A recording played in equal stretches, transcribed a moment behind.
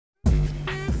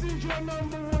is your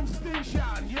 #1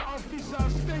 station, your official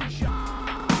station.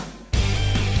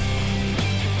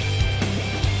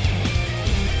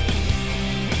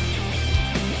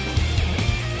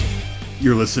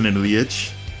 You're listening to The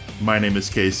Itch. My name is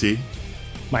Casey.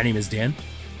 My name is Dan.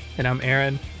 And I'm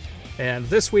Aaron. And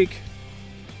this week,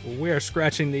 we're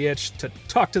scratching the itch to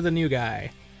talk to the new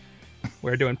guy.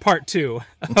 We're doing part 2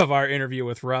 of our interview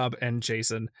with Robb and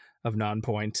Jason of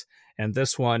Nonpoint. And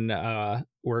this one,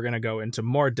 we're going to go into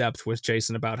more depth with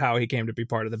Jason about how he came to be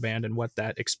part of the band and what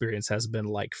that experience has been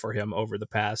like for him over the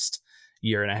past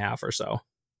year and a half or so.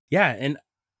 Yeah, and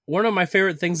one of my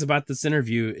favorite things about this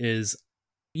interview is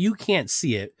you can't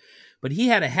see it, but he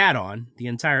had a hat on the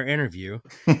entire interview,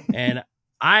 and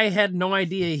I had no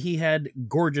idea he had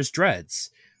gorgeous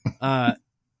dreads.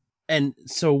 And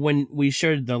so when we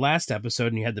shared the last episode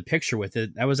and you had the picture with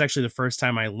it, that was actually the first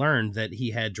time I learned that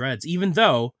he had dreads, even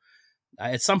though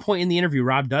at some point in the interview,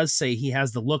 Robb does say he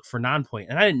has the look for Nonpoint,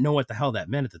 and I didn't know what the hell that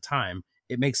meant at the time.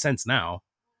 It makes sense now.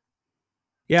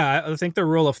 Yeah, I think the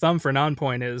rule of thumb for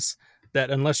Nonpoint is that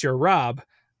unless you're Robb,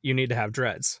 you need to have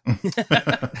dreads.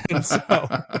 And so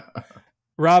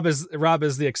Robb is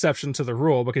the exception to the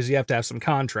rule because you have to have some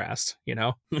contrast, you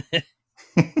know?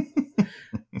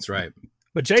 That's right.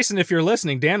 But Jason, if you're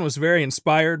listening, Dan was very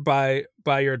inspired by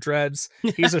your dreads.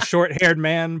 He's a short-haired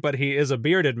man, but he is a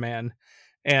bearded man.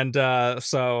 And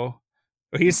so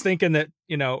he's thinking that,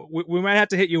 you know, we might have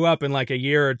to hit you up in like a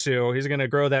year or two. He's going to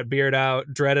grow that beard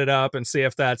out, dread it up, and see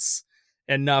if that's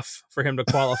enough for him to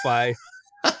qualify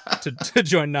to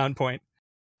join Nonpoint.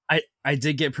 I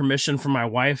did get permission from my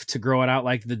wife to grow it out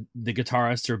like the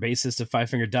guitarist or bassist of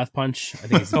Five Finger Death Punch. I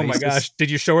think he's Oh my gosh.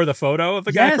 Did you show her the photo of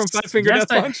the guy from Five Finger Death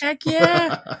Punch? Heck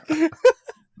yeah.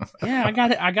 Yeah, I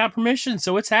got it. I got permission,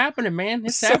 so it's happening, man.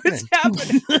 It's happening. It's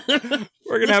happening.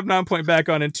 We're gonna have Nonpoint back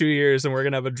on in 2 years, and we're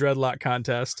gonna have a dreadlock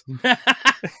contest.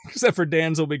 Except for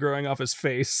Dan's will be growing off his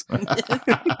face.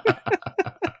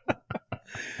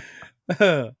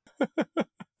 That's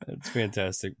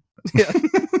fantastic. Yeah.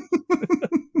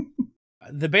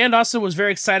 The band also was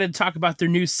very excited to talk about their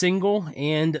new single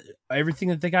and everything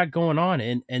that they got going on.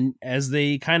 And as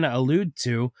they kind of allude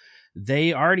to,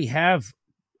 they already have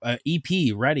an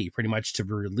EP ready pretty much to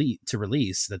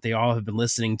release that they all have been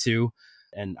listening to.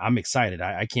 And I'm excited.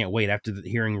 I can't wait. After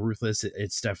hearing Ruthless,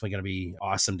 it's definitely going to be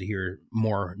awesome to hear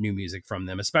more new music from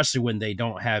them, especially when they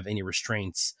don't have any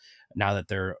restraints now that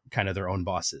they're kind of their own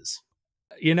bosses.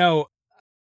 You know,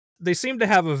 they seem to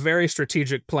have a very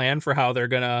strategic plan for how they're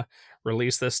going to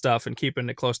release this stuff and keeping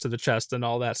it close to the chest and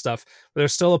all that stuff. But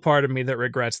there's still a part of me that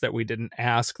regrets that we didn't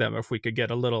ask them if we could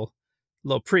get a little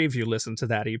preview listen to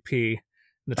that EP and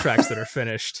the tracks that are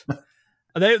finished.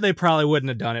 They probably wouldn't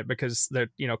have done it because they're,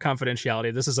 you know,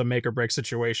 confidentiality. This is a make or break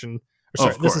situation.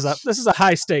 This is a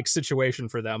high stakes situation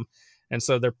for them. And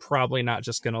so they're probably not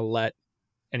just going to let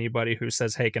anybody who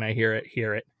says, "Hey, can I hear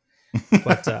it?"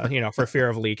 But, you know, for fear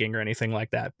of leaking or anything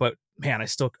like that. But man, I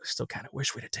still kind of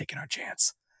wish we'd have taken our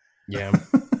chance. Yeah.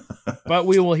 But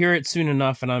we will hear it soon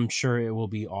enough, and I'm sure it will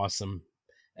be awesome,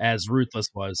 as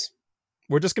Ruthless was.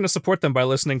 We're just going to support them by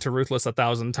listening to Ruthless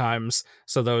 1,000 times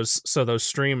so those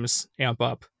streams amp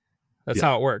up. That's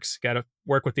how it works. Got to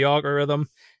work with the algorithm.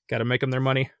 Got to make them their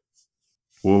money.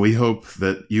 Well, we hope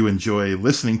that you enjoy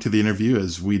listening to the interview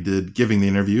as we did giving the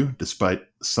interview, despite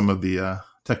some of the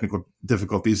technical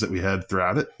difficulties that we had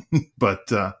throughout it. But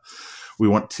we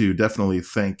want to definitely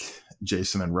thank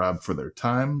Jason and Robb for their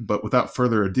time. But without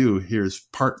further ado, here's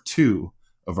part 2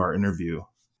 of our interview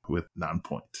with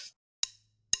Nonpoint.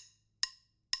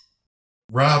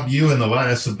 Robb, you and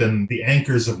Elias have been the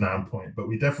anchors of Nonpoint, but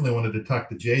we definitely wanted to talk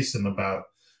to Jason about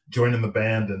joining the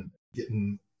band and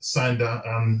getting signed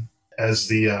on as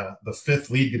the 5th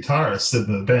lead guitarist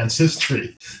in the band's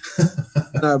history.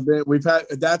 We've had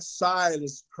that side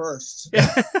is cursed.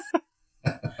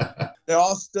 They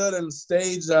all stood on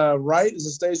stage right. Is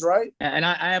the stage right? And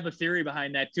I have a theory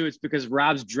behind that too. It's because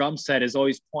Robb's drum set is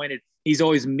always pointed. He's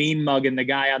always mean mugging the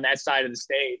guy on that side of the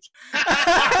stage.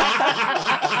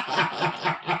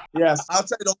 Yes, I'll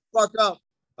tell you, don't fuck up.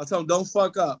 I'll tell him, don't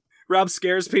fuck up. Robb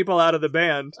scares people out of the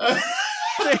band.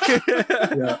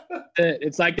 Yeah.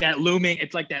 It's like that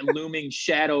looming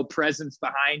shadow presence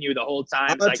behind you the whole time.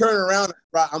 I'm gonna turn around.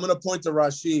 I'm gonna point to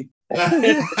Rashid.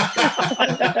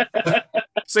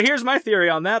 So here's my theory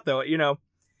on that, though. You know,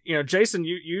 Jason,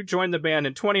 you joined the band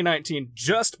in 2019,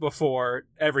 just before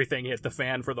everything hit the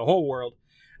fan for the whole world.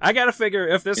 I gotta figure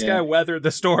if this guy weathered the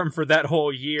storm for that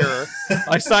whole year,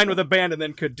 I signed with a band and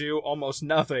then could do almost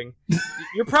nothing,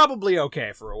 you're probably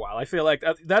okay for a while. I feel like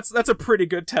that's a pretty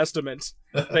good testament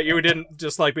that you didn't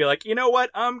just like be like, you know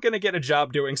what, I'm gonna get a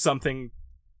job doing something,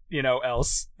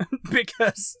 else,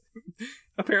 because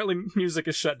Apparently music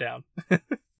is shut down.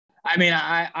 I mean,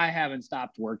 I haven't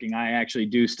stopped working. I actually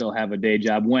do still have a day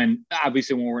job when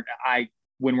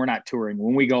we're not touring.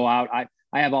 When we go out,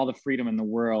 I have all the freedom in the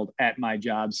world at my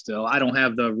job still. I don't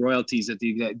have the royalties that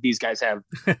these guys have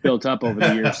built up over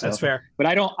the years. So. That's fair. But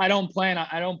I don't plan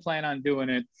on doing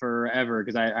it forever,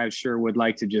 because I sure would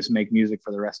like to just make music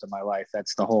for the rest of my life.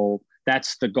 That's the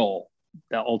goal,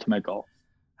 the ultimate goal.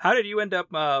 How did you end up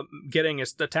getting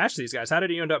attached to these guys? How did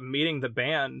you end up meeting the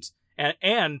band?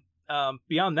 And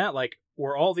beyond that, like,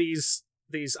 were all these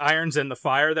irons in the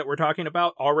fire that we're talking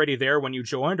about already there when you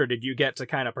joined, or did you get to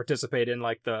kind of participate in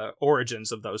like the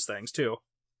origins of those things too?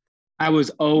 I was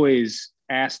always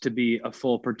asked to be a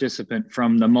full participant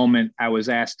from the moment I was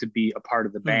asked to be a part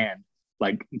of the band,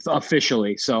 like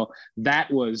officially. So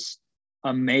that was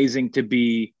amazing to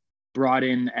be brought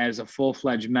in as a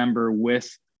full-fledged member with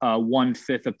a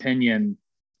 1/5 opinion.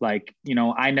 Like, you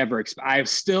know, I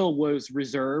still was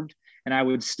reserved, and I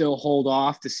would still hold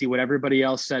off to see what everybody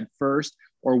else said first,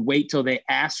 or wait till they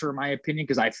asked for my opinion,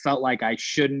 because I felt like I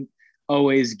shouldn't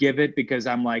always give it, because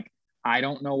I'm like, I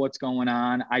don't know what's going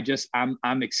on.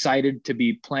 I'm excited to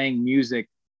be playing music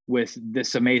with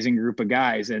this amazing group of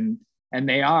guys. And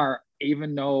they are,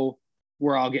 even though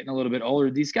we're all getting a little bit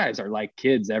older, these guys are like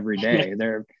kids every day.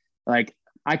 They're like,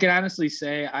 I can honestly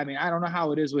say, I mean, I don't know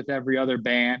how it is with every other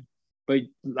band, but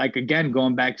like, again,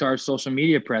 going back to our social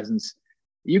media presence,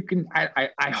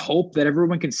 I hope that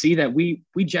everyone can see that we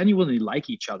genuinely like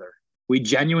each other. We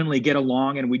genuinely get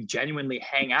along, and we genuinely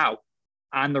hang out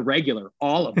on the regular,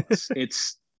 all of us.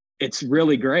 It's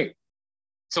really great.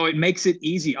 So it makes it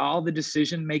easy. All the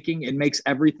decision making, it makes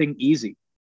everything easy.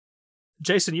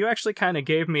 Jason, you actually kind of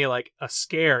gave me like a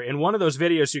scare. In one of those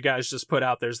videos you guys just put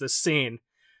out, there's this scene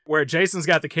where Jason's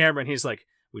got the camera and he's like,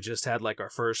 we just had like our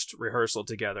first rehearsal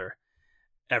together.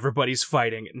 Everybody's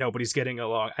fighting. Nobody's getting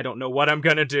along. I don't know what I'm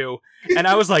going to do. And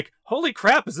I was like, holy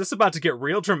crap, is this about to get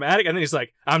real dramatic? And then he's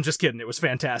like, I'm just kidding. It was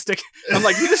fantastic. I'm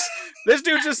like, this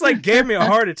dude just like gave me a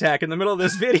heart attack in the middle of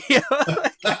this video.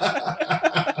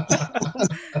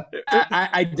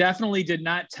 I definitely did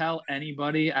not tell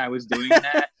anybody I was doing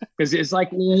that, because it's like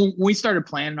when we started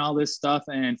planning all this stuff,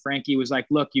 and Frankie was like,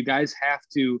 look, you guys have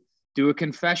to do a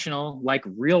confessional, like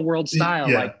real world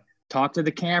style, like talk to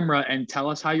the camera and tell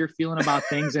us how you're feeling about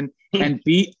things, and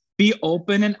be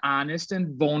open and honest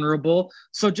and vulnerable.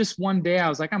 So just one day I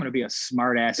was like, I'm going to be a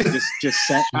smart ass and just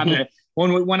send, I'm going to,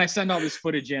 when I send all this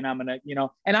footage in, I'm going to, you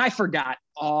know, and I forgot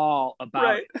all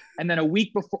about it. And then a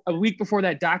week before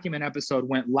that document episode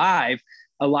went live,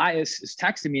 Elias is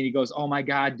texting me and he goes, oh my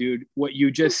God, dude, what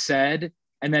you just said.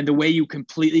 And then the way you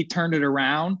completely turned it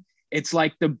around, it's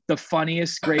like the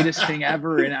funniest, greatest thing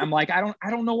ever. And I'm like, I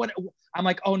don't know what. I'm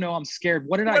like, oh no, I'm scared.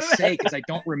 What did I say? Because I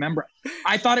don't remember.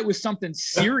 I thought it was something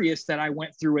serious that I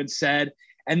went through and said.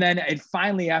 And then it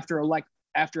finally, after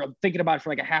thinking about it for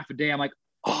like a half a day, I'm like,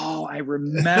 oh, I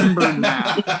remember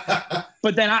now.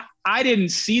 But then I didn't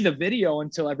see the video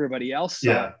until everybody else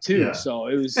saw it too. Yeah. So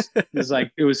it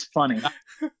was funny.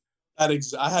 I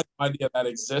had no idea that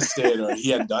existed or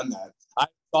he had done that. I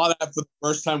saw that for the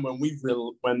first time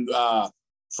when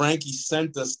Frankie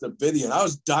sent us the video, and I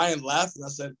was dying laughing. I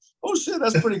said, oh shit,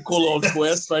 that's a pretty cool little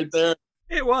twist right there.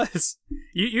 It was.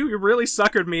 You really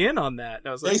suckered me in on that.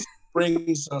 I was like,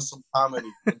 brings some comedy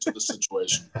into the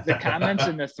situation. The comments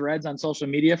and the threads on social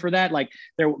media for that, like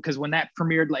because when that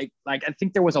premiered, like I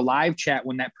think there was a live chat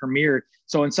when that premiered.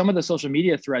 So in some of the social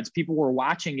media threads, people were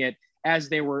watching it as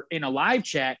they were in a live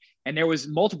chat, and there was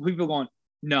multiple people going,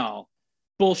 no,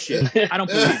 bullshit. I don't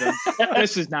believe him.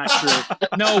 This is not true.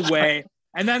 No way.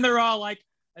 And then they're all like,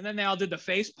 and then they all did the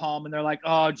face palm, and they're like,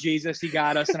 oh, Jesus, he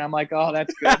got us. And I'm like, oh,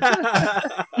 that's good.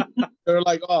 They're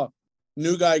like, oh,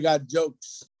 new guy got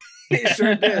jokes. He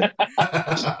sure did.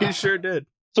 He sure did.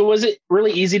 So was it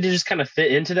really easy to just kind of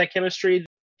fit into that chemistry?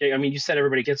 I mean, you said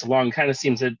everybody gets along. It kind of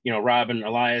seems that, you know, Robb and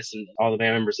Elias and all the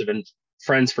band members have been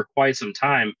friends for quite some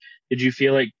time. Did you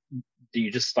feel like, do you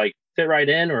just like fit right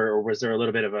in, or was there a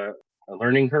little bit of a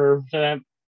learning curve to that?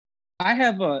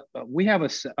 We have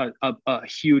a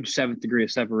huge 7th degree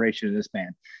of separation in this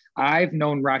band. I've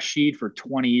known Rashid for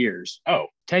 20 years.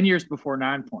 10 years before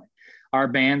Nonpoint. Our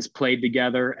bands played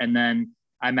together, and then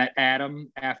I met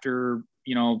Adam after,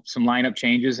 you know, some lineup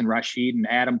changes, and Rashid and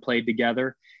Adam played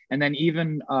together. And then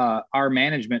even our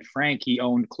management, Frank, he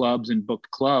owned clubs and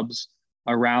booked clubs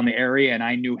around the area, and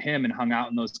I knew him and hung out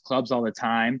in those clubs all the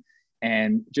time.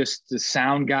 And just the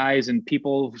sound guys and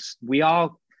people,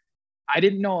 I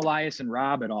didn't know Elias and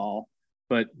Robb at all,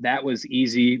 but that was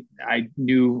easy. I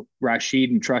knew Rashid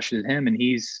and trusted him, and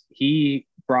he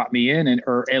brought me in,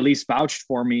 or at least vouched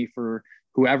for me for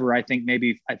whoever. I think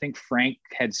Frank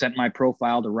had sent my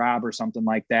profile to Rob or something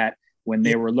like that when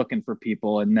they were looking for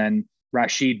people. And then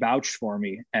Rashid vouched for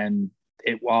me, and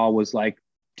it all was like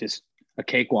just a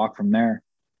cakewalk from there.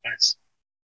 Nice.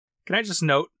 Can I just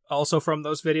note also from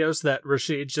those videos that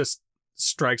Rashid just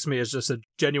strikes me as just a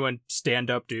genuine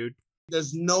stand-up dude.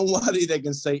 There's nobody that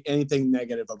can say anything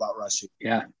negative about Rashid.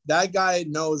 Yeah. That guy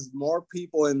knows more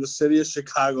people in the city of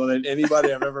Chicago than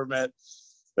anybody I've ever met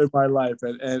in my life.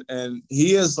 And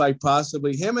he is like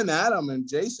possibly, him and Adam and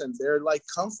Jason, they're like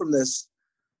come from this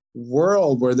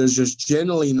world where there's just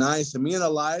generally nice. And me and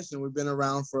Elias, and we've been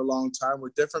around for a long time.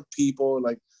 We're different people.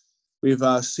 Like we've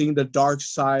seen the dark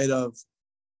side of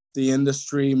the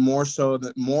industry more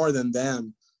than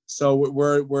them. So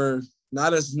we're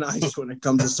not as nice when it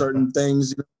comes to certain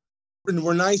things. And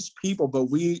we're nice people, but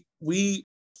we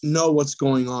know what's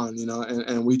going on, you know,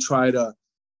 and we try to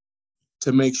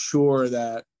make sure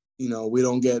that, you know, we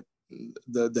don't get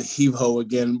the heave-ho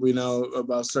again, we know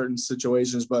about certain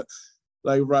situations. But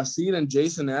like Rashid and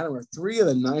Jason and Adam are three of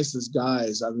the nicest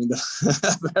guys, I mean,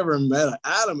 that I've ever met.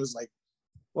 Adam is like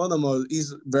one of the most,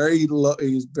 he's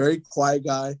very quiet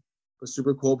guy, but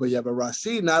super cool. But yeah, but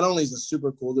Rashid, not only is a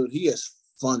super cool dude, he is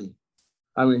funny.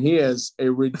 I mean, he is a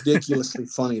ridiculously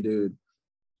funny dude.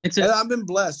 And I've been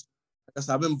blessed.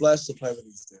 I've been blessed to play with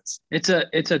these dudes.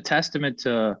 It's a testament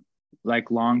to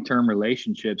like long-term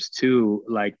relationships too,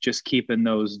 like just keeping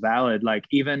those valid. Like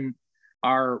even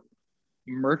our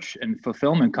merch and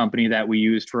fulfillment company that we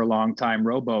used for a long time,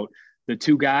 Rowboat, the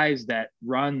two guys that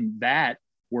run that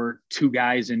were two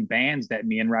guys in bands that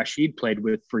me and Rashid played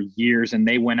with for years. And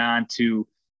they went on to,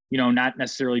 you know, not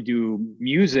necessarily do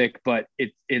music, but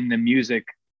it's in the music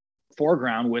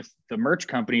foreground with the merch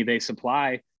company. They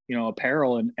supply, you know,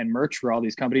 apparel and merch for all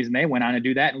these companies. And they went on to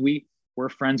do that. And we're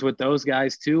friends with those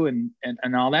guys too.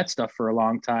 And all that stuff for a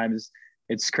long time.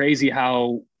 It's crazy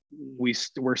how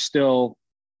we're still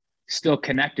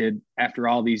connected after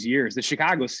all these years. The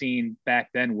Chicago scene back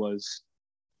then was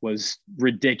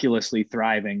ridiculously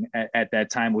thriving at that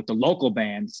time with the local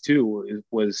bands too.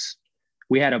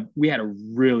 We had a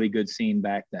really good scene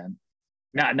back then.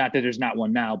 Not that there's not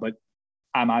one now, but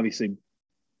I'm obviously,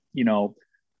 you know,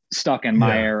 stuck in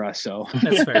my era. So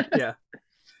that's fair. Yeah.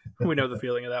 We know the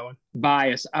feeling of that one.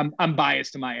 Bias. I'm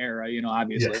biased to my era, you know,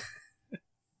 obviously. Yeah.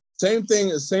 Same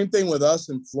thing with us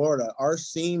in Florida. Our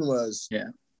scene was,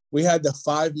 we had the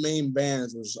 5 main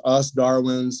bands. It was us,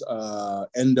 Darwin's,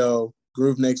 Endo,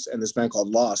 Groove Nicks, and this band called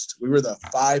Lost. We were the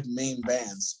 5 main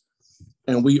bands.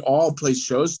 And we all played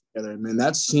shows together. Man,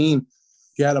 that scene,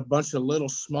 you had a bunch of little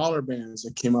smaller bands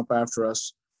that came up after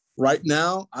us. Right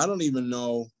now, I don't even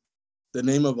know the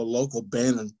name of a local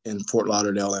band in Fort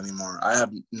Lauderdale anymore. I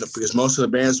have, because most of the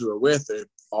bands we were with, they're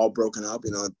all broken up.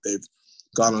 You know, they've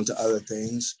gone on to other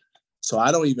things. So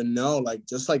I don't even know, like,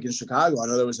 just like in Chicago, I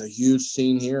know there was a huge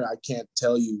scene here. I can't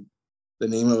tell you the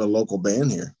name of a local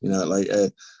band here, you know, like,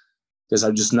 because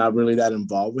I'm just not really that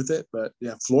involved with it. But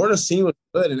yeah, Florida scene was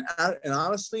good. And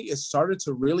honestly, it started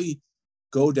to really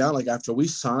go down. Like after we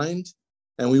signed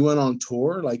and we went on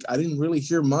tour, like I didn't really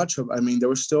hear much of, I mean, there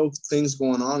were still things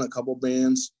going on. A couple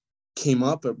bands came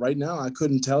up, but right now I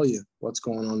couldn't tell you what's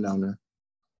going on down there.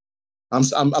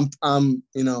 I'm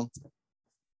you know,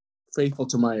 faithful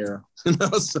to my era. You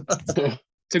know, so.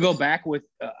 To go back with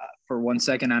for 1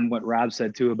 second on what Rob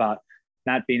said too about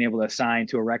not being able to sign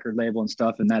to a record label and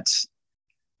stuff, and that's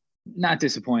not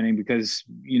disappointing because,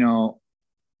 you know,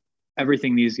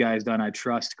 everything these guys done I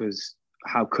trust, because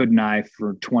how couldn't I?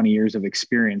 For 20 years of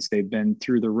experience, they've been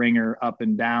through the ringer, up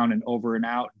and down and over and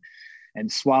out,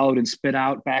 and swallowed and spit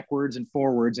out backwards and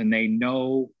forwards, and they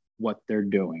know what they're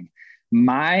doing.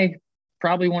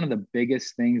 Probably one of the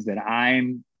biggest things that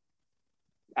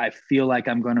I feel like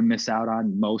I'm going to miss out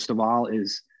on most of all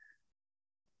is,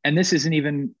 and this isn't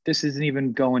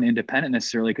even going independent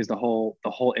necessarily, because the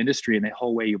whole industry and the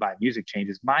whole way you buy music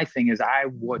changes. My thing is, I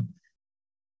would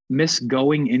miss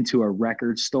going into a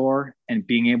record store and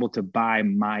being able to buy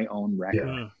my own record.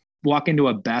 Yeah. Walk into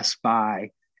a Best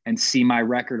Buy and see my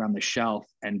record on the shelf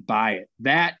and buy it.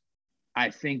 That, I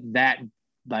think that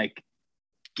like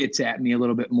gets at me a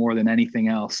little bit more than anything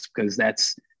else, because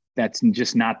that's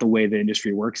just not the way the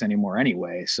industry works anymore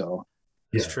anyway. So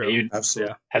it's true. You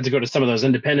absolutely had to go to some of those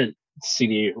independent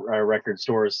CD record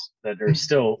stores that are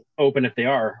still open, if they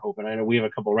are open. I know we have a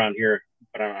couple around here,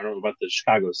 but I don't know about the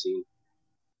Chicago scene.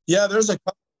 Yeah, there's a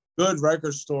couple good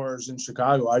record stores in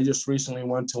Chicago. I just recently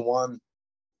went to one.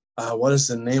 What is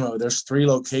the name of it? There's 3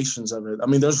 locations of it. I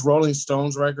mean, there's Rolling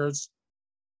Stones Records,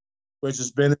 which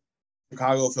has been in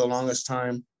Chicago for the longest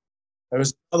time.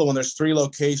 There's another one. There's 3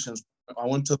 locations. I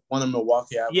went to the one in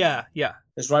Milwaukee Avenue. Yeah.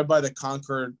 It's right by the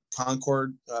Concord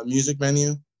music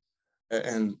venue,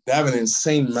 and they have an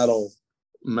insane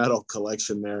metal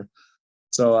collection there.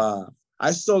 So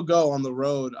I still go on the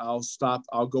road.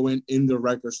 I'll go in the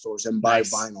record stores and buy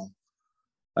vinyl.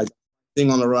 Like thing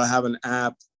on the road, I have an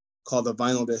app called the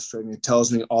Vinyl District, and it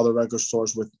tells me all the record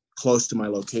stores close to my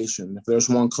location. If there's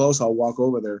one close, I'll walk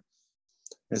over there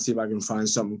and see if I can find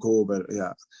something cool.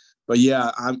 But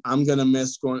yeah, I'm gonna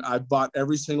miss going. I bought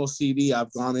every single CD.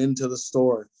 I've gone into the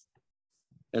store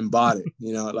and bought it.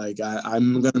 Like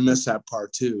I'm gonna miss that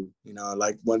part too.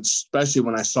 Like especially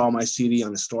when I saw my CD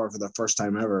on the store for the first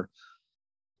time ever.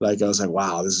 Like I was like,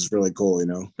 wow, this is really cool.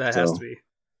 That has to be.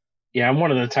 Yeah, I'm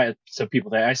one of the types of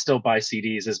people that I still buy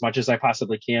CDs as much as I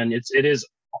possibly can. It is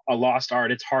a lost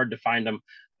art. It's hard to find them.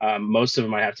 Most of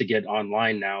them I have to get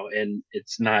online now, and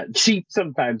it's not cheap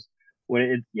sometimes.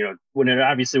 When it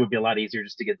obviously would be a lot easier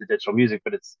just to get the digital music,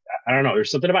 but I don't know. There's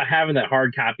something about having that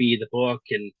hard copy, the book,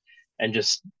 and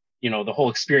just the whole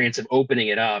experience of opening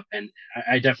it up. And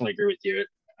I definitely agree with you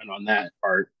on that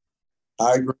part.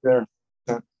 I agree there.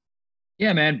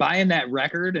 Yeah, man, buying that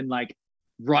record and like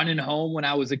running home when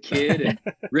I was a kid and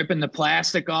ripping the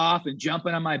plastic off and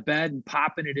jumping on my bed and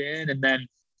popping it in and then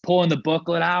pulling the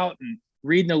booklet out and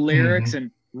reading the lyrics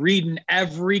and reading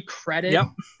every credit.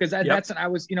 Because that's when I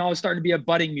was starting to be a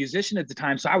budding musician at the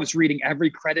time. So I was reading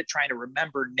every credit, trying to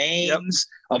remember names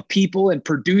of people and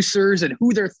producers and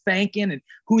who they're thanking and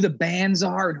who the bands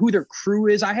are and who their crew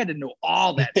is. I had to know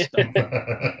all that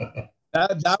stuff.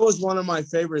 That was one of my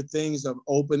favorite things of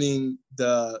opening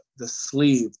the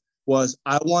sleeve. Was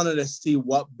I wanted to see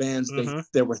what bands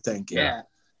they were thanking. Yeah.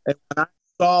 And when I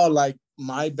saw like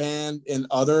my band in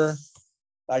other,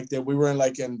 like that we were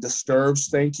in Disturbed's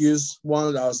thank yous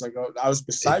one, I was like, I was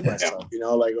beside myself,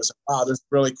 like it was like, wow, this is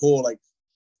really cool. Like,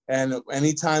 and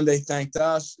anytime they thanked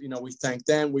us, we thank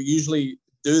them. We usually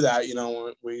do that,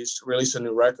 when we release a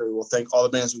new record, we'll thank all the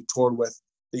bands we toured with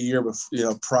the year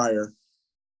before, prior.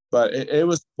 But it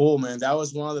was cool, man. That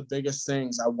was one of the biggest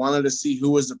things. I wanted to see who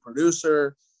was the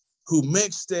producer, who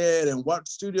mixed it, and what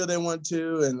studio they went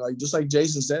to. And like, just like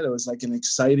Jason said, it was like an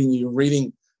exciting, you're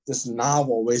reading this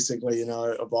novel basically,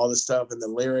 of all this stuff and the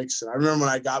lyrics. And I remember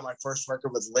when I got my first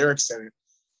record with lyrics in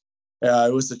it,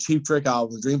 it was the Cheap Trick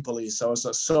album, Dream Police. So I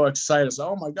was so excited. So,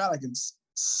 oh my God, I can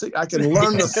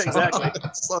learn the song. Exactly.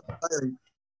 It's so exciting,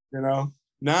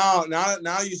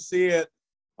 Now you see it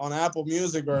on Apple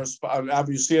Music or on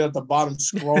Apple, you see it at the bottom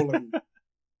scrolling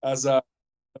as the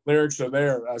lyrics are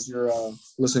there as you're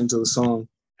listening to the song.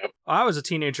 I was a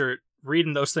teenager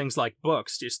reading those things like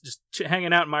books, just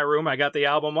hanging out in my room. I got the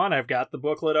album on, I've got the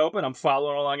booklet open, I'm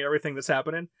following along everything that's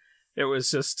happening. It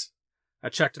was just, I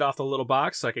checked it off the little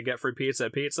box so I could get free pizza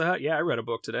at Pizza Hut. Yeah, I read a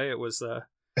book today. It was the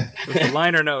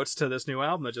liner notes to this new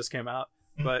album that just came out.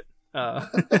 But are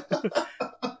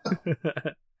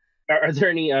there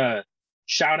any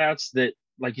shout outs that,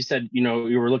 like you said,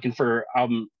 you were looking for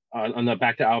album on the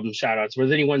back to album shout outs? Were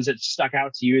there any ones that stuck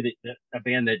out to you that a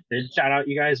band that did shout out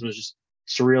you guys was just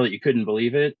surreal that you couldn't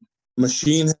believe it?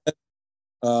 Machine Head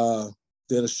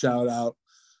did a shout out.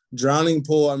 Drowning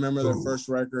Pool, I remember their first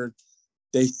record.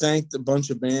 They thanked a bunch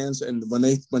of bands, and when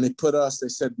they put us, they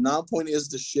said Nonpoint is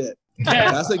the shit.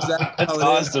 That's exactly how it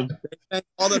awesome. is. They thanked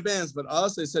all the bands, but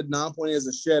us, they said Nonpoint is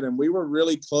the shit. And we were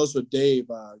really close with Dave.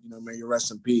 May you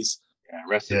rest in peace. Yeah,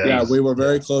 rest in peace. Yeah, we were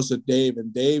very close with Dave,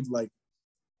 and Dave, like,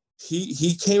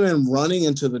 he came in running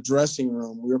into the dressing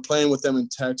room. We were playing with them in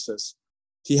Texas.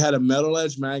 He had a Metal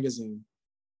Edge magazine,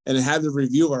 and it had the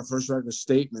review of our first record,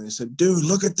 Statement. He said, dude,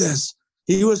 look at this.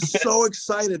 He was so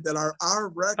excited that our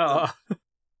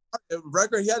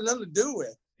record he had nothing to do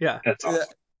with. Yeah, that's awesome.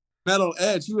 Metal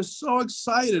Edge. He was so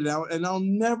excited, and I'll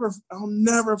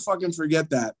never fucking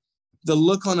forget that. The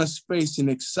look on his face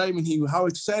and excitement, how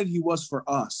excited he was for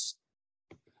us.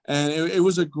 And it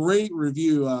was a great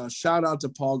review. Shout out to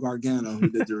Paul Gargano who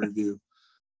did the review.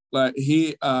 But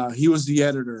he was the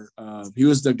editor. He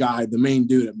was the guy, the main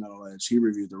dude at Metal Edge. He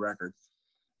reviewed the record,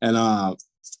 and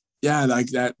yeah, like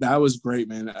that was great,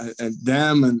 man. And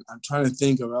them, and I'm trying to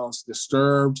think of else.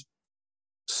 Disturbed,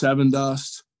 Seven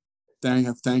Dust,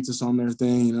 have thanked us on their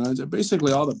thing.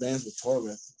 Basically all the bands we toured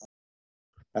with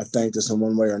have thanked us in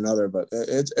one way or another. But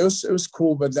it was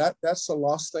cool. But that's a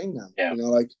lost thing now. Yeah.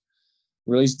 Like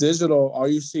release digital, all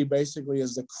you see basically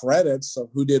is the credits of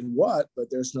who did what, but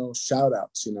there's no shout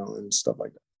outs, and stuff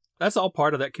like that. That's all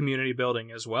part of that community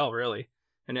building as well, really.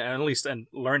 And at least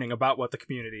learning about what the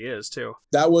community is too.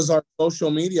 That was our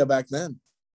social media back then.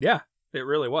 Yeah, it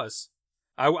really was.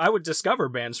 I would discover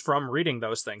bands from reading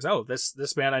those things. Oh, this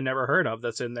band I never heard of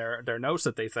that's in their notes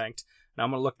that they thanked. And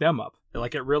I'm going to look them up.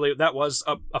 Like that was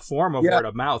a form of word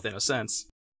of mouth in a sense.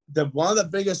 One of the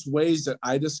biggest ways that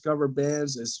I discover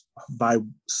bands is by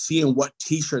seeing what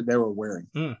t-shirt they were wearing.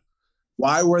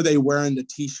 Why were they wearing the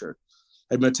t-shirt?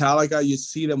 Like Metallica, you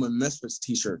see them with Misfits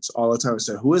t-shirts all the time. I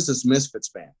said, who is this Misfits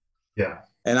band? Yeah.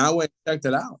 And I went and checked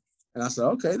it out. And I said,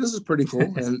 okay, this is pretty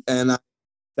cool. and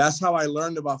that's how I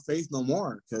learned about Faith No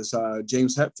More, because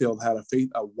James Hetfield had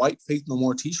a white Faith No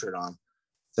More t-shirt on.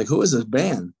 It's like, who is this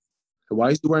band? Why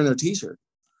is he wearing their t-shirt?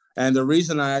 And the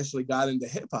reason I actually got into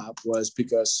hip hop was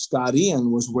because Scott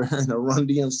Ian was wearing a Run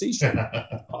DMC shirt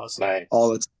Awesome. all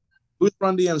the time. Who's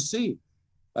Run DMC?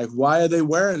 Like, why are they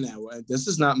wearing that? This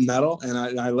is not metal. And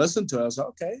I listened to it. I was like,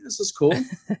 okay, this is cool.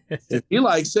 If he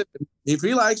likes it,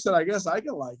 I guess I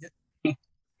can like it.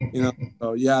 You know,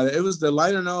 so yeah, it was the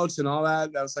liner notes and all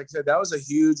that. That was, like I said, that was a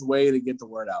huge way to get the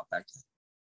word out back then.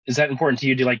 Is that important to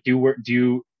you? Do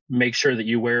you make sure that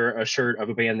you wear a shirt of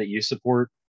a band that you support?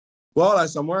 Well,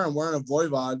 I'm wearing a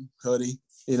Voivod hoodie.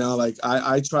 You know, like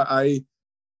I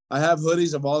have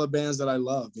hoodies of all the bands that I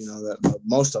love, you know, that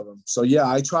most of them. So yeah,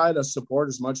 I try to support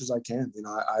as much as I can. You know,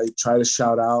 I try to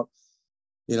shout out.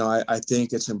 You know, I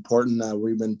think it's important that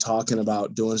we've been talking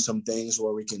about doing some things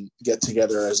where we can get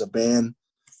together as a band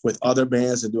with other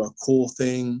bands and do a cool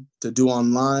thing to do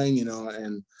online, you know,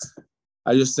 and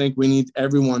I just think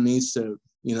everyone needs to,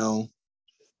 you know,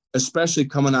 especially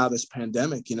coming out of this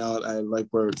pandemic, you know,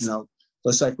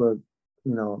 looks like we're,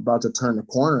 you know, about to turn the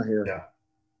corner here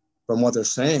from what they're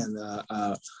saying.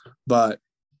 But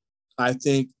I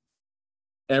think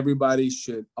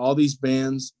all these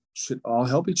bands should all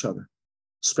help each other,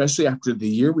 especially after the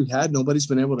year we had. Nobody's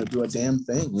been able to do a damn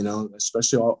thing, you know,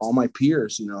 especially all my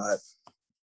peers, you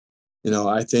know,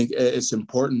 I think it's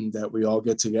important that we all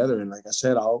get together. And like I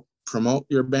said, I'll promote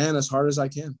your band as hard as I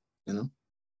can, you know.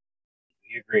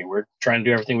 We agree. We're trying to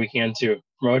do everything we can to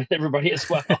promote everybody as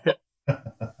well.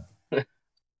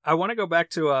 I want to go back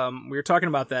to we were talking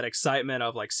about that excitement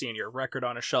of like seeing your record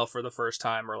on a shelf for the first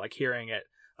time, or like hearing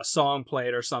a song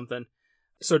played or something.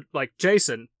 So like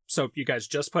Jason, so you guys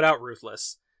just put out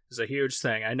Ruthless. Is a huge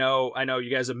thing. I know you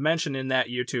guys have mentioned in that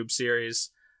YouTube series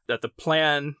that the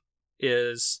plan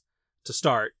is to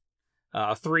start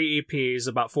 3 EPs,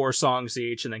 about 4 songs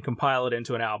each, and then compile it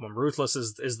into an album. Ruthless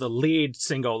is the lead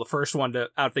single, the first one to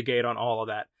out the gate on all of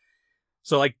that.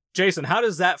 So, like, Jason, how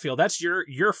does that feel? That's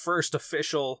your first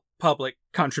official public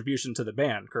contribution to the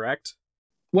band, correct?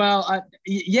 Well,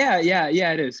 yeah,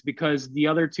 it is, because the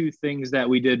other 2 things that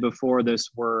we did before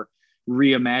this were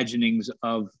reimaginings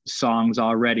of songs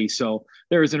already. So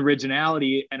there was an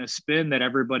originality and a spin that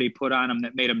everybody put on them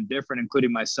that made them different,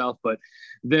 including myself. But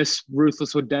this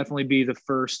Ruthless would definitely be the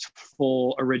first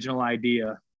full original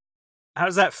idea. How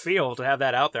does that feel to have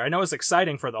that out there? I know it's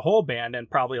exciting for the whole band and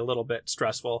probably a little bit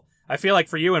stressful. I feel like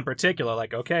for you in particular,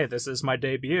 like, okay, this is my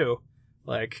debut,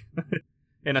 like,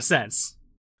 in a sense.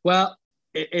 Well,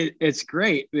 it's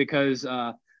great because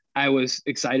I was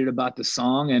excited about the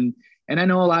song, and I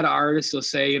know a lot of artists will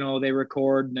say, you know, they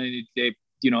record and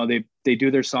they do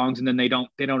their songs and then they don't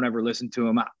ever listen to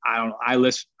them. I don't know. I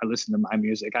listen to my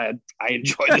music. I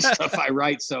enjoy the stuff I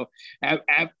write. So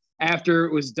after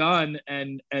it was done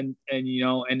and you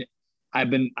know, and I've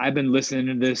been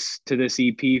listening to this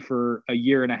EP for a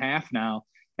year and a half now,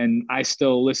 and I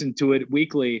still listen to it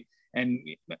weekly. And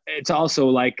it's also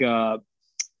like kind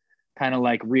of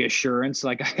like reassurance.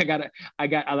 Like I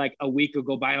got like a week will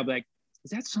go by and I'll be like, is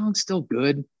that song still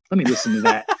good? Let me listen to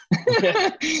that.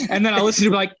 And then I'll listen to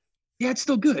it like, yeah, it's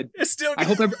still good. It's still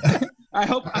good. I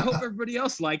hope everybody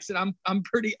else likes it. I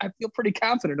feel pretty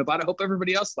confident about it. I hope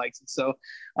everybody else likes it. So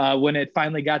when it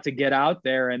finally got to get out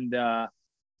there, and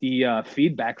the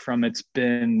feedback from it's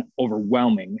been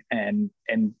overwhelming and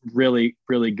really,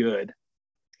 really good.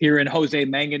 Hearing Jose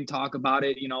Mangan talk about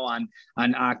it, you know, on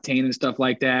Octane and stuff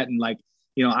like that. And like,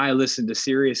 you know, I listened to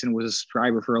Sirius and was a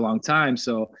subscriber for a long time.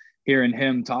 So hearing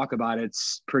him talk about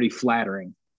it's pretty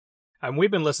flattering. And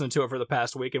we've been listening to it for the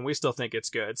past week and we still think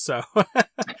it's good. So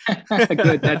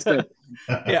good. That's good.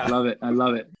 Yeah. I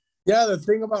love it. Yeah. The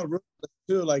thing about Ruthless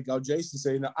too, like how Jason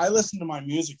said, you know, I listen to my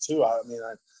music too. I mean,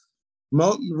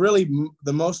 really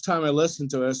the most time I listen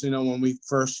to it is, you know, when we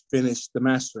first finished the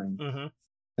mastering. Mm-hmm.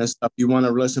 And stuff, you want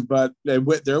to listen, but there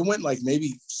went like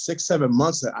maybe 6-7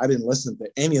 months that I didn't listen to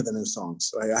any of the new songs.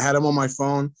 Like I had them on my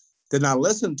phone, did not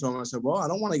listen to them. I said, well, I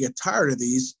don't want to get tired of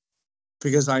these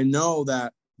because I know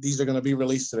that these are going to be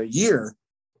released in a year,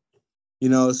 you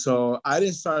know. So I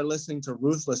didn't start listening to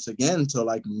Ruthless again until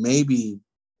like maybe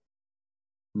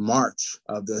march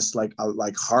of this like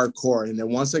hardcore. And then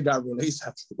once it got released,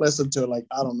 I listened to it like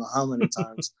I don't know how many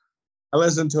times. I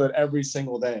listen to it every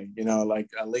single day, you know, like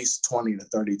at least 20 to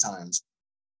 30 times.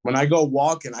 When I go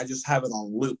walking, I just have it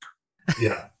on loop.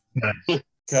 Yeah. Nice.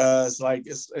 Because like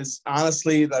it's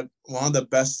honestly like one of the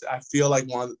best, I feel like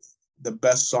one of the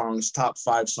best songs, top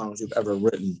 5 songs we've ever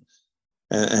written.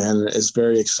 And it's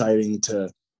very exciting to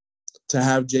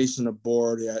have Jason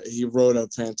aboard. Yeah, he wrote a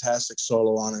fantastic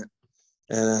solo on it.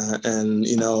 And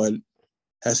you know, and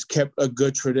has kept a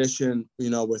good tradition, you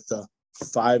know, with the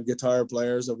 5 guitar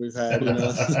players that we've had, you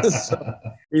know. So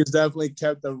he's definitely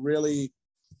kept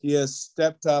he has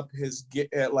stepped up his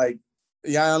like,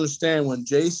 yeah, I understand when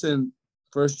Jason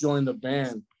first joined the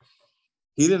band,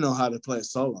 he didn't know how to play a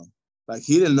solo. Like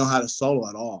he didn't know how to solo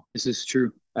at all. This is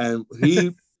true. And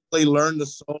he really learned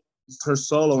her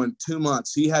solo in 2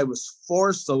 months. He was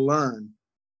forced to learn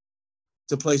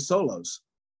to play solos.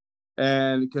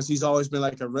 And because he's always been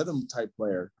like a rhythm type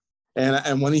player.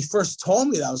 And when he first told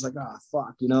me that, I was like,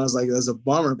 fuck, you know, I was like, that's a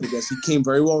bummer because he came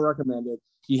very well recommended.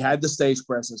 He had the stage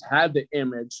presence, had the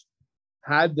image,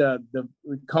 had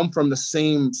we come from the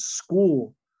same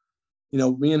school. You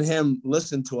know, me and him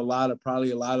listened to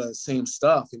probably a lot of the same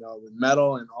stuff, you know, with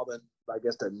metal and all the, I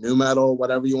guess the new metal,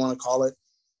 whatever you want to call it.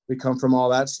 We come from all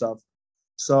that stuff.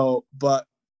 So, but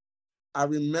I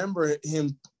remember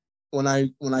him when I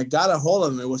got a hold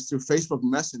of him, it was through Facebook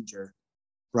Messenger,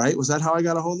 right? Was that how I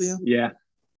got a hold of you? Yeah.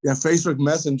 Yeah, Facebook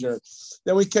Messenger.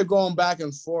 Then we kept going back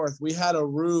and forth. We had a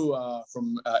Rue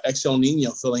from XL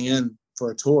Nino filling in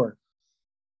for a tour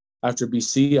after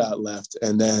BC left.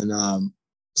 And then,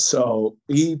 so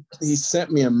he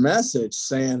sent me a message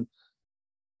saying,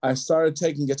 I started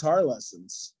taking guitar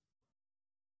lessons.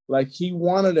 Like he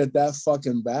wanted it that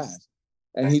fucking bad.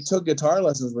 And he took guitar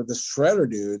lessons with the shredder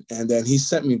dude. And then he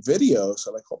sent me videos.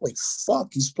 So like, holy fuck,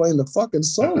 he's playing the fucking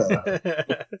solo.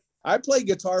 I played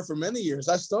guitar for many years.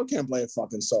 I still can't play a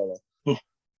fucking solo. You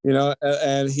know,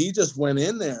 and he just went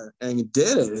in there and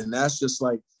did it. And that's just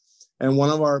like, and one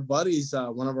of our buddies,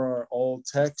 one of our old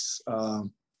techs,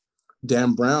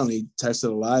 Dan Brown, he texted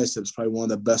Elias, it's probably one of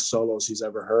the best solos he's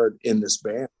ever heard in this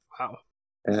band. Wow.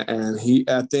 And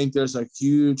I think there's a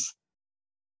huge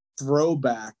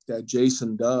throwback that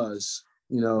Jason does,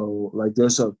 you know, like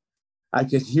I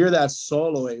could hear that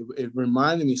solo. It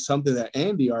reminded me something that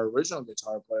Andy, our original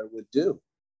guitar player, would do.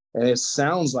 And it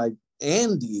sounds like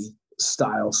Andy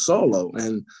style solo,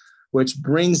 and which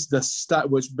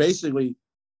basically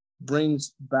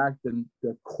brings back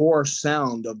the core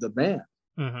sound of the band.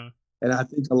 Mm-hmm. And I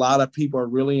think a lot of people are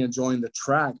really enjoying the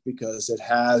track because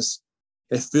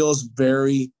it feels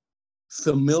very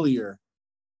familiar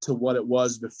to what it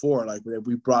was before. Like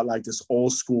we brought like this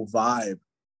old school vibe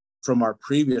from our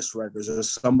previous records.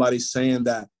 There's somebody saying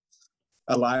that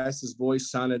Elias's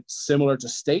voice sounded similar to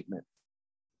Statement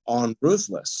on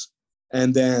Ruthless.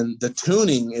 And then the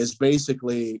tuning is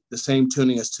basically the same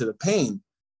tuning as To the Pain.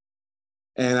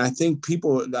 And I think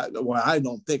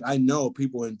I know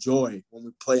people enjoy when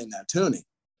we play in that tuning.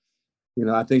 You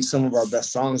know, I think some of our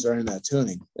best songs are in that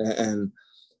tuning. And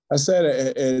I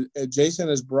said, Jason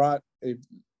has brought a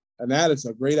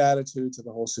great attitude to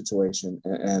the whole situation,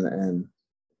 and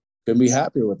couldn't be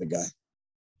happier with the guy.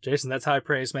 Jason, that's high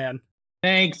praise, man.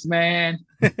 Thanks, man.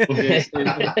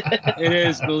 It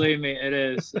is, believe me, it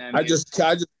is. I just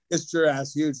kissed your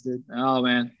ass huge, dude. Oh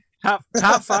man. Top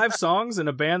 5 songs in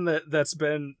a band that's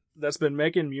been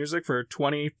making music for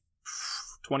 20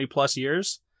 plus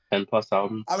years. 10 plus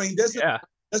albums. I mean, this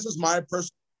is my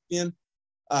personal opinion.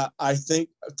 I think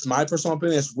my personal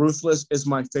opinion is Ruthless is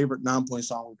my favorite Nonpoint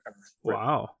song we've ever written.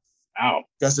 Wow.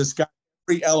 Because it's got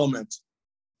every element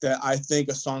that I think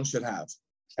a song should have.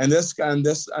 And this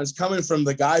is coming from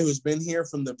the guy who's been here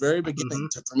from the very beginning.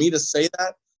 Mm-hmm. For me to say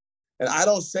that, and I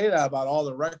don't say that about all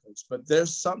the records, but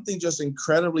there's something just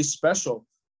incredibly special.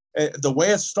 The way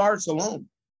it starts alone,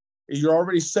 you're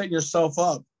already setting yourself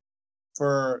up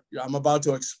for, I'm about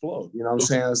to explode. You know what I'm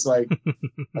saying? It's like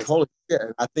holy shit.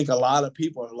 I think a lot of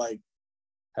people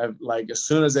are as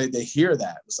soon as they hear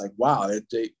that, it's like, wow,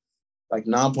 they like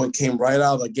Nonpoint came right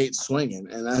out of the gate swinging.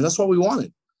 And that's what we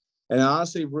wanted. And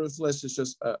honestly, Ruthless is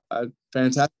just a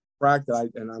fantastic track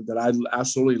that I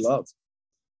absolutely love.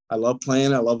 I love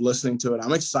playing it. I love listening to it.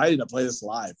 I'm excited to play this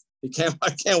live. I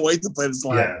can't wait to play this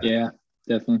live. Yeah,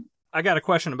 definitely. I got a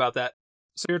question about that.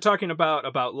 So you're talking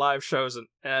about live shows,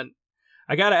 and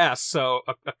I got to ask, so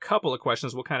a couple of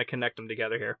questions, we'll kind of connect them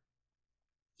together here.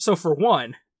 So for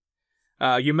one,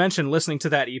 you mentioned listening to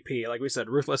that EP. Like we said,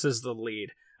 Ruthless is the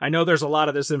lead. I know there's a lot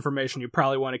of this information you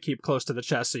probably want to keep close to the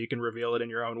chest so you can reveal it in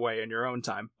your own way, in your own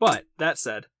time. But that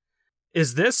said,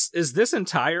 is this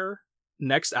entire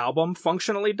next album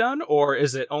functionally done, or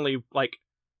is it only like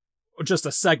just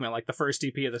a segment, like the first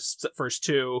EP of the first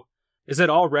two? Is it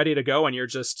all ready to go and you're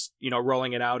just,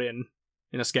 rolling it out in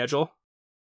a schedule?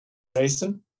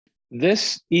 Jason?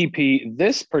 This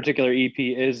particular EP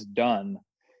is done,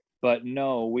 but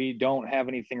no, we don't have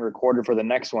anything recorded for the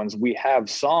next ones. We have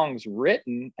songs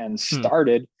written and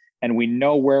started, and we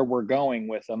know where we're going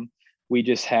with them. We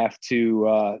just have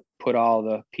to put all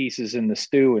the pieces in the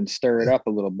stew and stir it up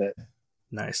a little bit.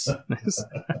 Nice.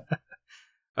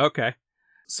 Okay.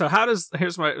 So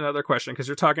here's my another question, because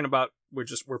you're talking about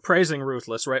we're praising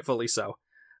Ruthless, rightfully so.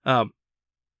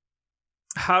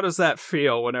 How does that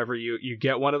feel whenever you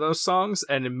get one of those songs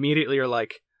and immediately you're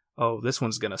like, oh, this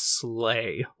one's gonna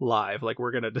slay live, like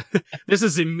we're gonna this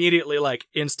is immediately like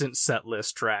instant set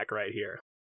list track right here?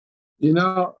 When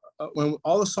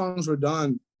all the songs were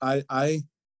done, I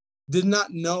did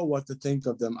not know what to think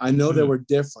of them. I know they were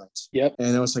different. Yep.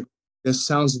 And it was like, this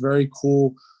sounds very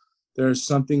cool. There's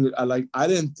something that I like. I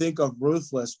didn't think of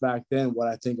Ruthless back then what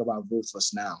I think about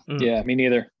Ruthless now. Yeah, me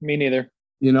neither.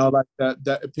 Like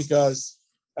that because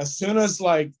as soon as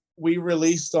like we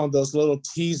released on those little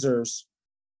teasers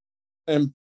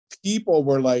and people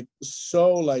were like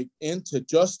so like into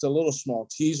just the little small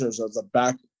teasers of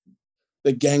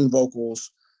the gang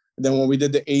vocals. And then when we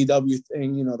did the AEW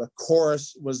thing, the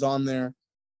chorus was on there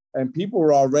and people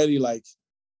were already like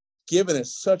giving it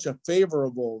such a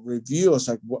favorable review. It's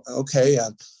like, okay.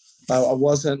 I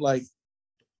wasn't like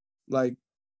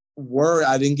worried.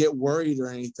 I didn't get worried or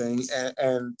anything.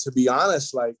 And to be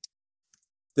honest, like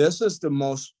this is the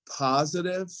most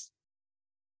positive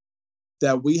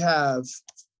that we have,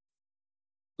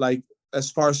 like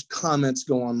as far as comments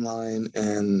go online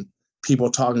and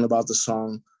people talking about the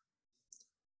song.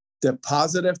 The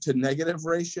positive to negative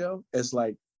ratio is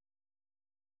like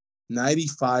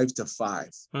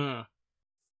 95-5.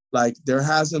 Like there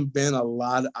hasn't been a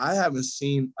lot. I haven't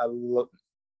seen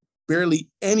barely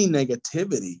any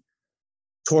negativity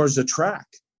towards the track.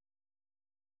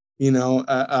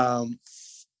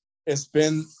 It's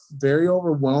been very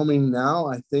overwhelming now.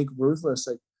 I think Ruthless.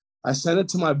 Like I sent it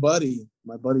to my buddy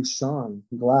Sean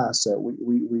Glass. That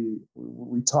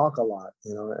we talk a lot,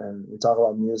 and we talk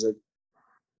about music.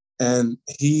 And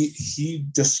he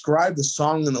described the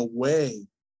song in a way,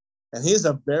 and he's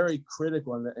a very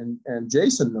critical, and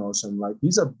Jason knows him. Like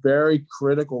he's a very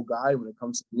critical guy when it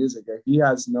comes to music. He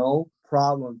has no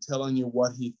problem telling you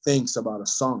what he thinks about a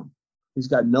song. He's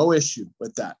got no issue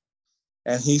with that.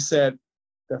 And he said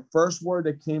the first word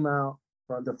that came out,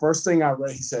 the first thing I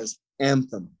read, he says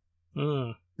anthem.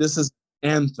 This is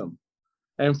anthem.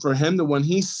 And for him when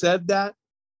he said that,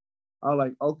 I was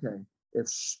like, okay. If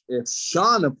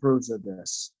Sean approves of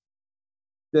this,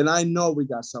 then I know we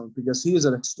got something, because he is,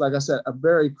 like I said, a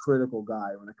very critical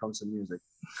guy when it comes to music.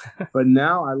 But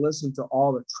now I listen to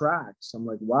all the tracks. I'm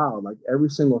like, wow, like every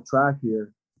single track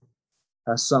here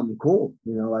has something cool.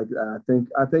 I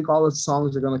think all the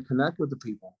songs are going to connect with the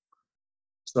people.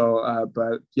 So,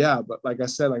 but like I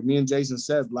said, like me and Jason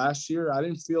said last year, I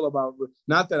didn't feel about,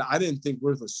 not that I didn't think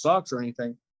Ruthless sucks or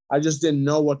anything. I just didn't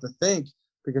know what to think.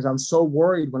 Because I'm so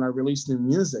worried when I release new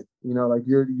music, like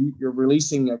you're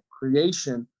releasing a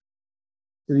creation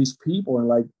to these people, and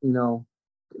like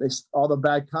all the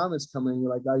bad comments come in.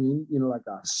 You're like,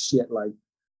 oh, shit, like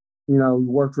we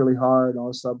worked really hard and all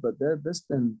this stuff, but there's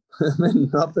been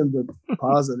nothing but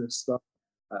positive stuff.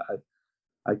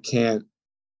 I can't.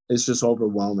 It's just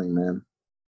overwhelming, man.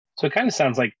 So it kind of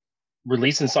sounds like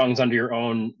releasing songs under your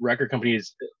own record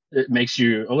companies, it makes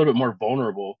you a little bit more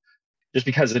vulnerable, just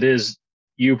because it is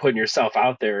you putting yourself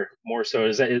out there more so.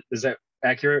 Is that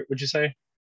accurate, would you say?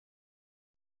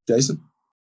 Jason?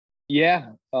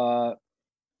 Yeah,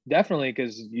 definitely,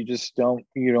 because you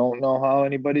don't know how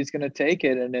anybody's going to take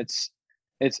it, and it's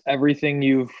everything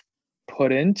you've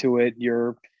put into it,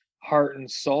 your heart and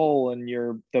soul, and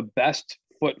your the best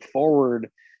foot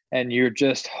forward, and you're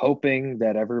just hoping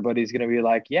that everybody's going to be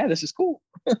like, yeah, this is cool.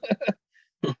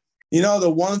 The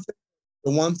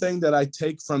one thing that I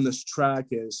take from this track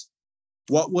is,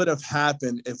 what would have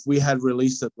happened if we had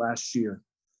released it last year?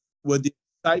 Would the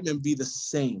excitement be the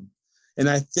same? And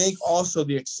I think also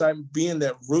the excitement being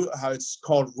that how it's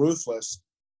called Ruthless,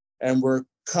 and we're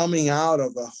coming out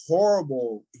of a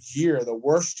horrible year, the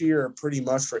worst year pretty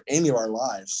much for any of our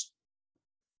lives.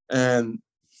 And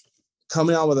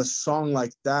coming out with a song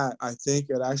like that, I think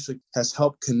it actually has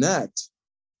helped connect,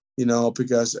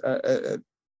 because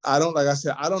I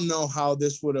don't know how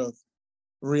this would have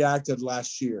reacted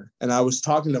last year. And I was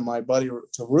talking to my buddy,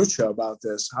 to Rucha, about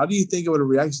this. How do you think it would have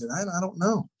reacted? I don't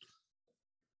know.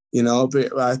 you know,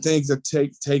 but I think that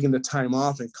taking the time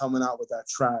off and coming out with that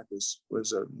track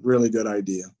was a really good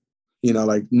idea. You know,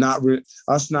 like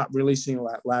us not releasing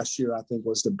it last year, I think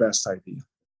was the best idea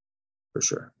for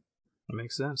sure. That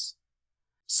makes sense.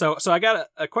 So I got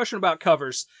a question about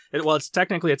covers.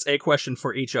 It's a question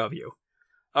for each of you.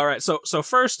 All right. So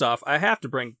first off, I have to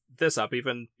bring this up,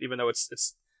 even though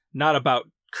it's not about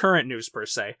current news per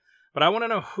se, but I want to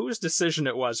know whose decision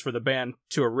it was for the band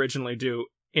to originally do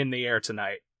In the Air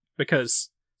Tonight, because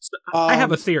I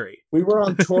have a theory. We were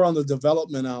on tour on the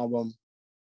Development album,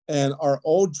 and our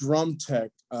old drum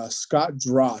tech, Scott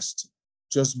Drost,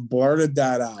 just blurted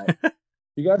that out.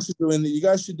 You guys should do In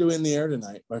the Air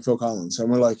Tonight by Phil Collins. And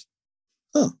we're like,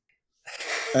 huh.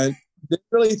 And didn't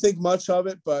really think much of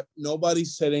it, but nobody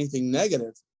said anything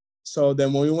negative. So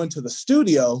then when we went to the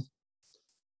studio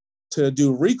to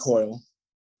do Recoil,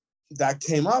 that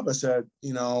came up. I said,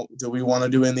 you know, do we want to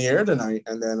do In the Air Tonight?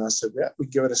 And then I said, yeah, we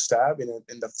give it a stab. And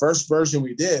in the first version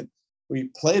we did, we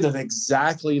played it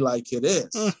exactly like it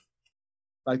is.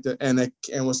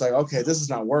 And was like, okay, this is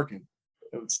not working.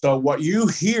 So what you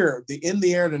hear, the In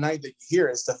the Air Tonight that you hear,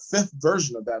 is the 5th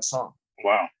version of that song.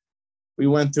 Wow. We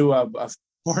went through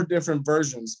 4 different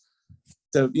versions.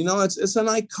 So, you know, it's an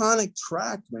iconic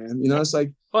track, man. You know, it's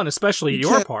like, well, and especially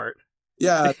your part.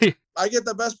 Yeah, I get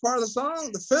the best part of the song,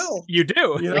 the fill. You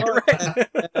do. You know, right.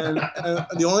 and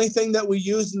the only thing that we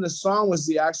used in the song was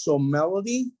the actual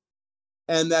melody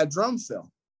and that drum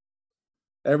fill.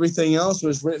 Everything else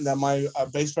was written that my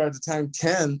bass player at the time,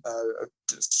 Ken,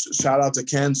 shout out to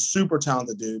Ken, super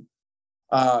talented dude.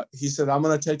 He said, I'm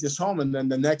going to take this home. And then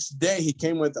the next day he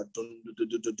came with a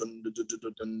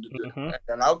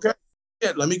and okay,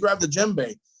 yeah, let me grab the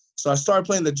djembe. So I started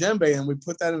playing the djembe and we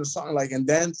put that in the song. Like, and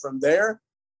then from there,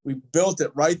 we built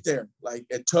it right there. Like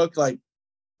it took like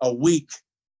a week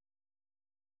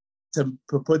to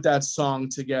put that song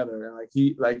together. And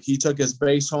he took his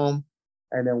bass home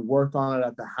and then worked on it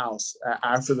at the house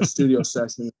after the studio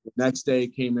session. The next day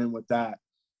came in with that.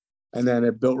 And then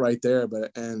it built right there.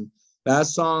 And that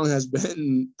song has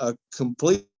been a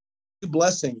complete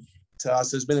blessing to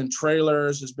us. It's been in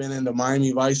trailers. It's been in the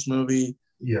Miami Vice movie.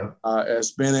 Yeah.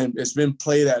 It's been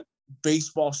played at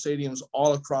baseball stadiums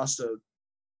all across the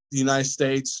United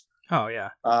States. Oh yeah.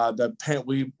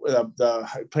 We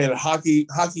played at hockey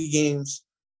games.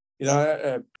 You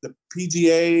know, the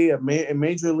PGA,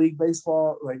 Major League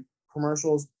Baseball, like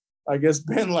commercials. Like it's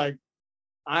been like,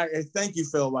 I thank you,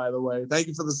 Phil. By the way, thank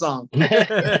you for the song. Amazing.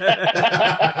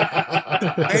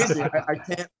 I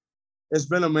can't. It's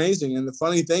been amazing, and the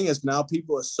funny thing is now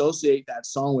people associate that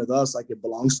song with us, like it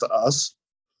belongs to us.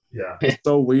 Yeah, it's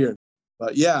so weird.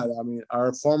 But yeah, I mean,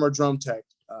 our former drum tech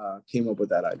came up with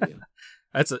that idea.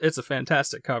 It's a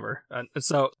fantastic cover. And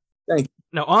so, thank you.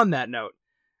 Now, on that note,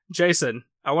 Jason,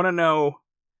 I want to know,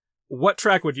 what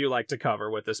track would you like to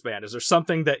cover with this band? Is there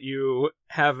something that you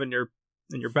have in your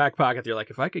back pocket that you're like,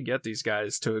 if I could get these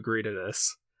guys to agree to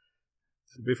this,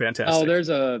 it'd be fantastic?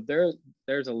 Oh,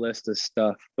 there's a list of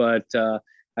stuff, but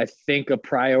I think a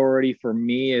priority for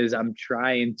me is I'm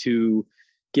trying to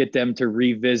get them to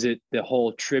revisit the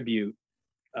whole tribute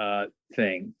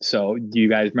thing. So do you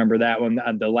guys remember that one?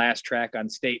 The last track on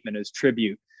Statement is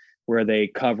Tribute, where they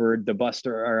covered the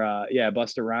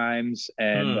Busta Rhymes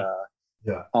and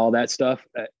all that stuff.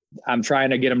 I'm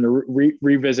trying to get them to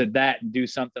revisit that and do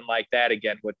something like that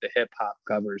again with the hip hop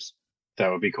covers.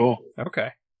 That would be cool.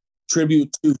 Okay.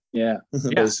 Tribute to. Yeah.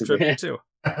 Tribute to.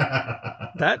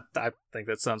 That, I think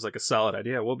that sounds like a solid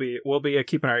idea. We'll be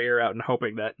keeping our ear out and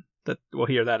hoping that we'll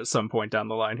hear that at some point down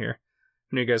the line here.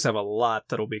 And you guys have a lot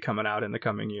that'll be coming out in the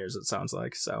coming years, it sounds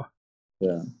like. So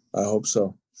yeah, I hope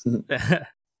so. I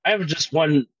have just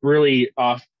one really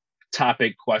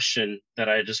off-topic question that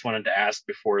I just wanted to ask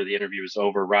before the interview is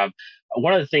over, Rob.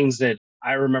 One of the things that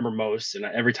I remember most, and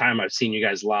every time I've seen you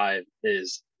guys live,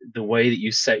 is the way that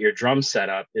you set your drum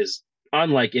setup is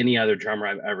unlike any other drummer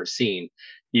I've ever seen.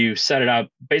 You set it up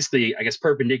basically, I guess,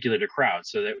 perpendicular to crowd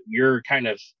so that you're kind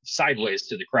of sideways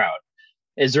to the crowd.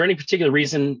 Is there any particular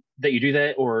reason that you do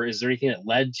that, or is there anything that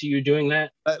led to you doing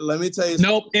that? Let me tell you.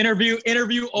 Nope. Interview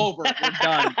over. We're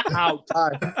done. Out.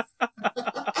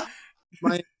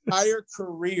 My entire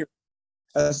career,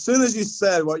 as soon as you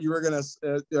said what you were going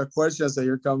to question, I said,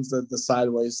 here comes the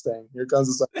sideways thing. Here comes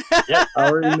the sideways. Yep. I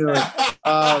already knew it.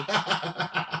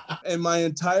 In my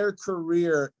entire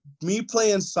career, me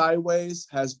playing sideways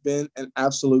has been an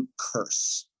absolute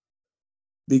curse.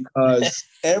 Because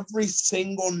every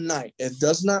single night, it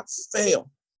does not fail,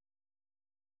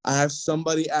 I have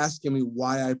somebody asking me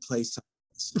why I play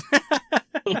sideways.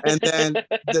 And then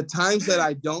the times that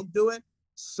I don't do it,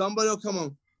 somebody will come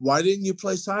on, why didn't you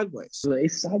play sideways? Play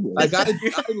sideways. Like I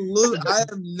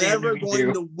am never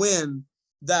going to win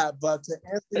that. But to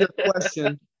answer your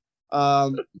question,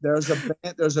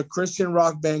 there's a Christian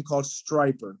rock band called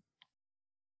Striper,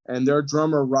 and their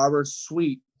drummer Robert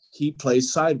Sweet, he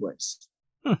plays sideways.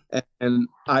 And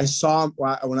I saw,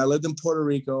 when I lived in Puerto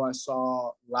Rico, I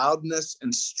saw Loudness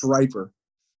and Striper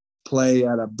play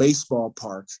at a baseball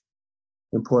park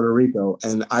in Puerto Rico,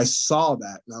 and I saw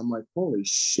that, and I'm like, holy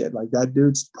shit! Like, that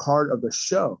dude's part of the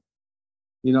show.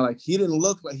 You know, like he didn't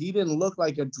look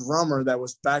like a drummer that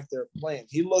was back there playing.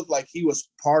 He looked like he was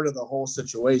part of the whole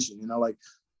situation. You know, like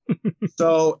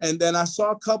so. And then I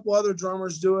saw a couple other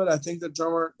drummers do it. I think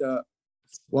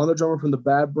one of the drummer from the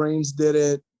Bad Brains did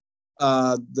it.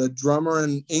 The drummer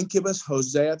in Incubus,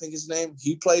 Jose, I think his name,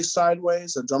 he plays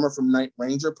sideways. The drummer from Night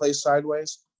Ranger plays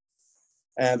sideways.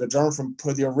 And the drummer from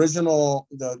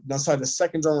the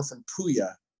second drummer from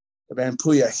Puya, the band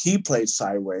Puya, he played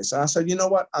sideways. And I said, you know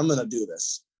what? I'm going to do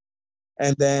this.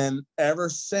 And then ever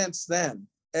since then,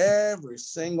 every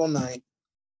single night,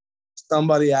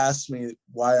 somebody asks me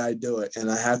why I do it.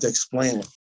 And I have to explain it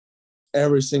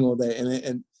every single day.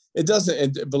 And it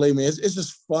doesn't, believe me, it's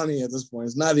just funny at this point.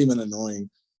 It's not even annoying.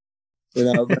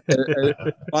 You know,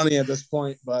 it's funny at this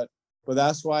point, but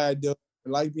that's why I do it. I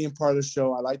like being part of the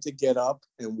show. I like to get up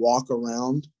and walk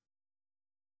around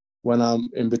when I'm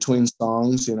in between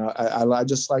songs. You know, I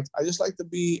just like to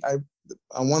be, I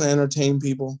want to entertain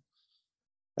people.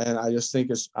 And I just think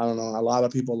I don't know, a lot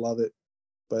of people love it,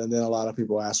 but then a lot of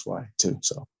people ask why too.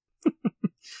 So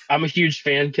I'm a huge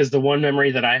fan because the one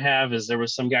memory that I have is there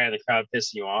was some guy in the crowd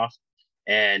pissing you off.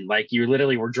 And like you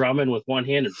literally were drumming with one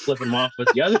hand and flipping them off with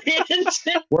the other hand.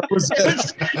 Where was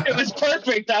this? It was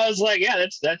perfect. I was like, yeah,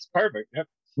 that's perfect. Yep.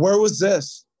 Where was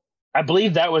this? I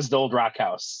believe that was the old Rock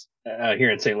House here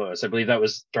in St. Louis. I believe that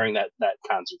was during that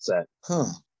concert set.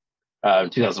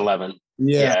 2011.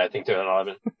 Yeah, I think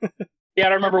 2011. Yeah, I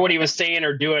don't remember what he was saying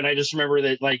or doing. I just remember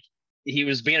that like he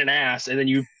was being an ass, and then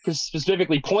you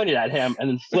specifically pointed at him and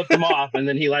then flipped him off, and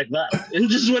then he like left and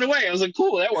just went away. I was like,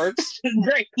 cool, that works.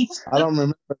 Great. I don't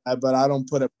remember that, but I don't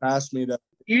put it past me that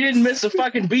you didn't miss a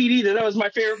fucking beat either. That was my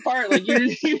favorite part. Like you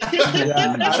didn't.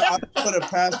 Yeah, I put it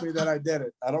past me that I did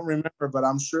it. I don't remember, but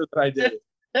I'm sure that I did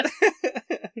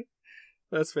it.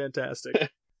 That's fantastic.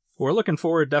 We're looking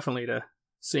forward definitely to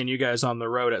seeing you guys on the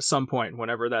road at some point,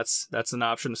 whenever that's an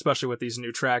option, especially with these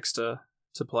new tracks to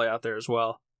play out there as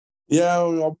well. Yeah,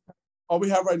 all we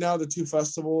have right now, the 2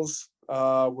 festivals.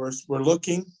 We're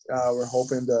looking. We're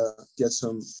hoping to get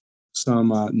some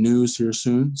news here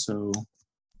soon. So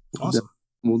awesome.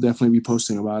 We'll definitely be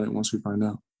posting about it once we find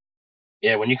out.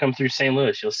 Yeah, when you come through St.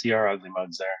 Louis, you'll see our ugly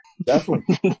mugs there.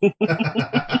 Definitely.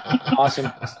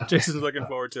 Awesome. Jason's looking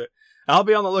forward to it. I'll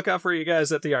be on the lookout for you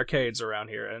guys at the arcades around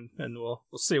here, and we'll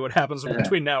see what happens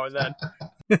between now and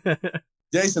then.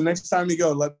 Jason, next time you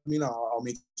go, let me know. I'll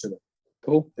meet you there.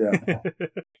 Cool. Yeah.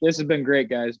 This has been great,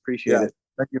 guys. Appreciate it.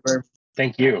 Thank you very much.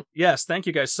 Thank you. Yes, thank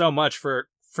you guys so much for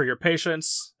your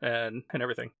patience and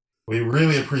everything. We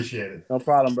really appreciate it. No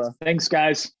problem, bro. Thanks,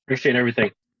 guys. Appreciate everything.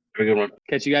 Have a good one.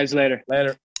 Catch you guys later.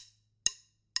 Later.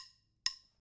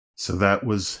 So that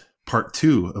was part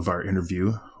 2 of our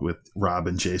interview with Robb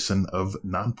and Jason of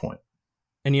Nonpoint.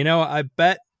 And you know, I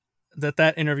bet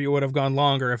that interview would have gone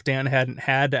longer if Dan hadn't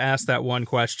had to ask that one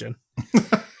question.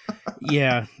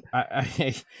 Yeah,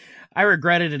 I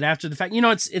regretted it after the fact. You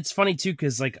know, it's funny too,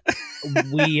 because like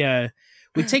we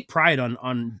take pride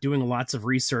on doing lots of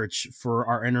research for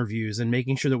our interviews and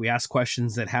making sure that we ask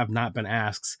questions that have not been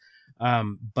asked.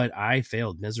 But I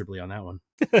failed miserably on that one.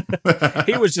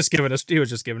 He was just giving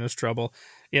us trouble.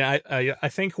 You know, I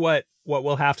think what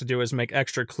we'll have to do is make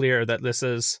extra clear that this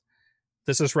is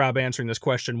Robb answering this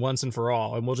question once and for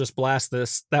all, and we'll just blast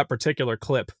that particular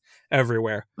clip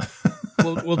everywhere.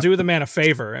 We'll do the man a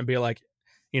favor and be like,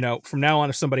 you know, from now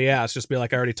on, if somebody asks, just be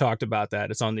like, I already talked about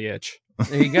that. It's on the itch.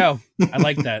 There you go. I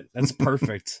like that. That's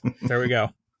perfect. There we go.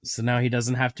 So now he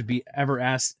doesn't have to be ever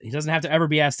asked. He doesn't have to ever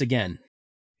be asked again.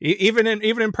 Even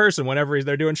in person, whenever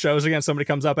they're doing shows again, somebody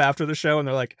comes up after the show and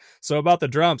they're like, so about the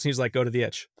drums. And he's like, go to the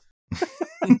itch.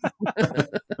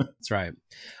 That's right.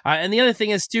 And the other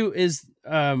thing is too,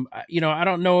 you know, I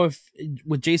don't know if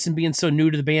with Jason being so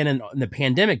new to the band and the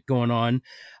pandemic going on,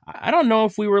 I don't know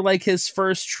if we were like his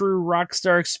first true rock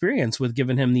star experience with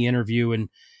giving him the interview and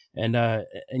I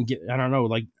don't know,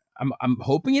 like I'm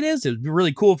hoping it is. It'd be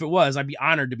really cool if it was. I'd be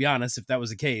honored, to be honest, if that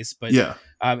was the case. But yeah,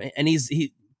 and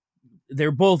they're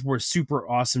both were super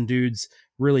awesome dudes,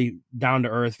 really down to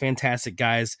earth, fantastic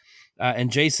guys.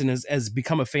 And Jason has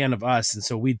become a fan of us, and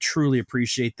so we truly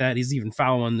appreciate that. He's even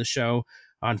following the show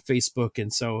on Facebook.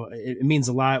 And so it means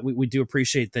a lot. We do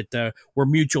appreciate that we're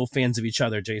mutual fans of each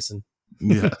other, Jason.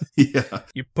 Yeah. Yeah.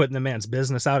 You're putting the man's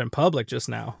business out in public just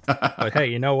now. But hey,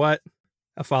 you know what?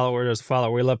 A follower is a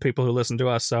follower. We love people who listen to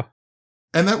us. So,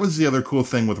 and that was the other cool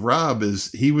thing with Robb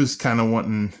is he was kind of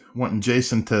wanting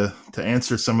Jason to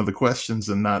answer some of the questions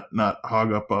and not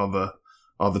hog up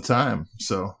all the time.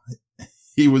 So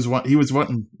he was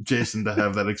wanting Jason to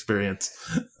have that experience.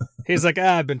 He's like,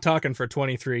 I've been talking for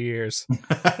 23 years.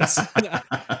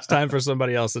 It's time for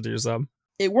somebody else to do some.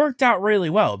 It worked out really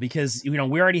well because, we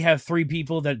already have 3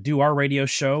 people that do our radio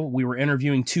show. We were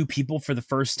interviewing 2 people for the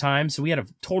first time. So we had a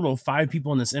total of 5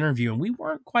 people in this interview, and we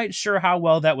weren't quite sure how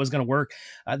well that was going to work.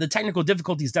 The technical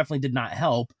difficulties definitely did not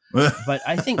help. But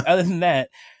I think other than that,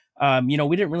 we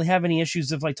didn't really have any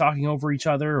issues of like talking over each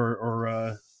other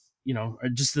or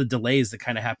just the delays that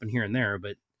kind of happen here and there.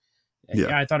 But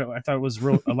yeah, I thought it was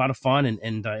a lot of fun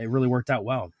and it really worked out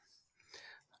well.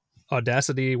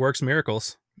 Audacity works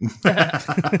miracles.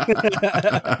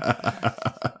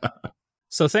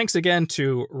 So thanks again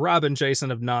to Robb and Jason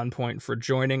of Nonpoint for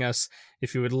joining us.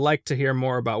 If you would like to hear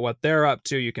more about what they're up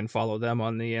to, you can follow them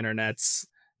on the internets,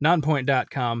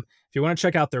 nonpoint.com. If you want to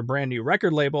check out their brand new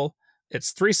record label,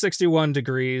 it's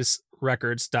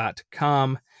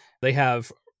 361degreesrecords.com. They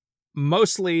have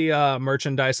mostly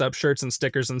merchandise up, shirts and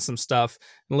stickers and some stuff,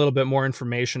 and a little bit more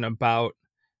information about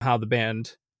how the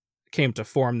band came to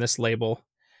form this label.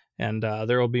 And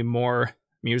there will be more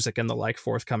music and the like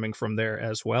forthcoming from there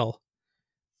as well.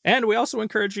 And we also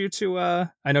encourage you to,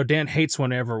 I know Dan hates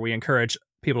whenever we encourage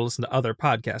people to listen to other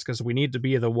podcasts because we need to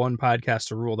be the one podcast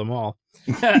to rule them all.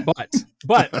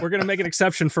 but we're going to make an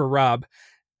exception for Robb,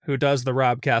 who does the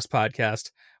Robbcast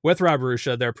podcast with Rob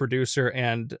Rusha, their producer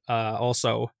and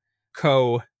also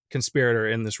co-conspirator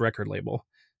in this record label.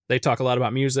 They talk a lot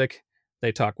about music.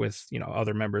 They talk with,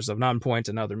 other members of Nonpoint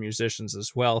and other musicians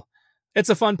as well. It's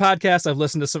a fun podcast. I've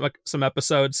listened to some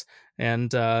episodes, and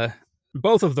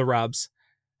both of the Robbs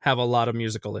have a lot of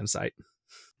musical insight.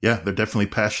 Yeah, they're definitely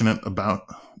passionate about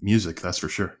music, that's for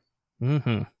sure.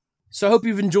 Mm-hmm. So I hope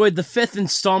you've enjoyed the 5th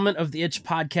installment of the Itch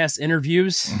Podcast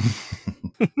interviews.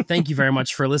 Thank you very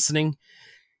much for listening.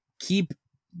 Keep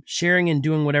sharing and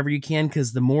doing whatever you can,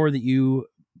 because the more that you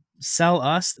sell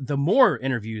us, the more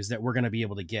interviews that we're going to be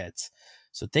able to get.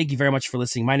 So thank you very much for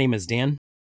listening. My name is Dan.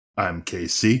 I'm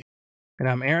KC. And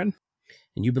I'm Aaron.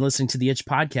 And you've been listening to the Itch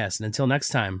Podcast. And until next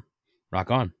time,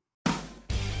 rock on.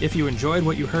 If you enjoyed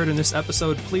what you heard in this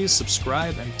episode, please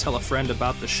subscribe and tell a friend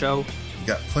about the show. We've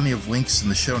got plenty of links in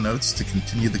the show notes to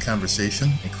continue the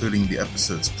conversation, including the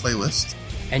episode's playlist.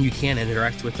 And you can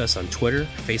interact with us on Twitter,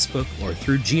 Facebook, or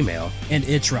through Gmail and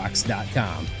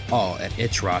itchrocks.com. All at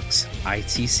itchrocks,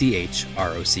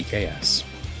 ITCHROCKS.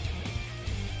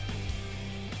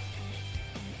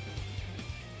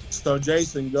 So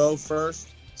Jason, go first.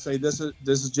 Say this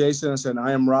is Jason. I said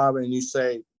I am Robb, and you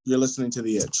say you're listening to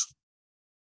the Itch.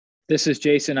 This is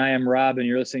Jason. I am Robb, and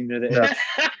you're listening to the Itch.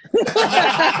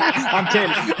 I'm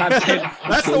kidding.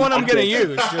 That's the one I'm going to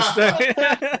use.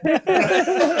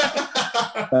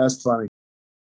 That's funny.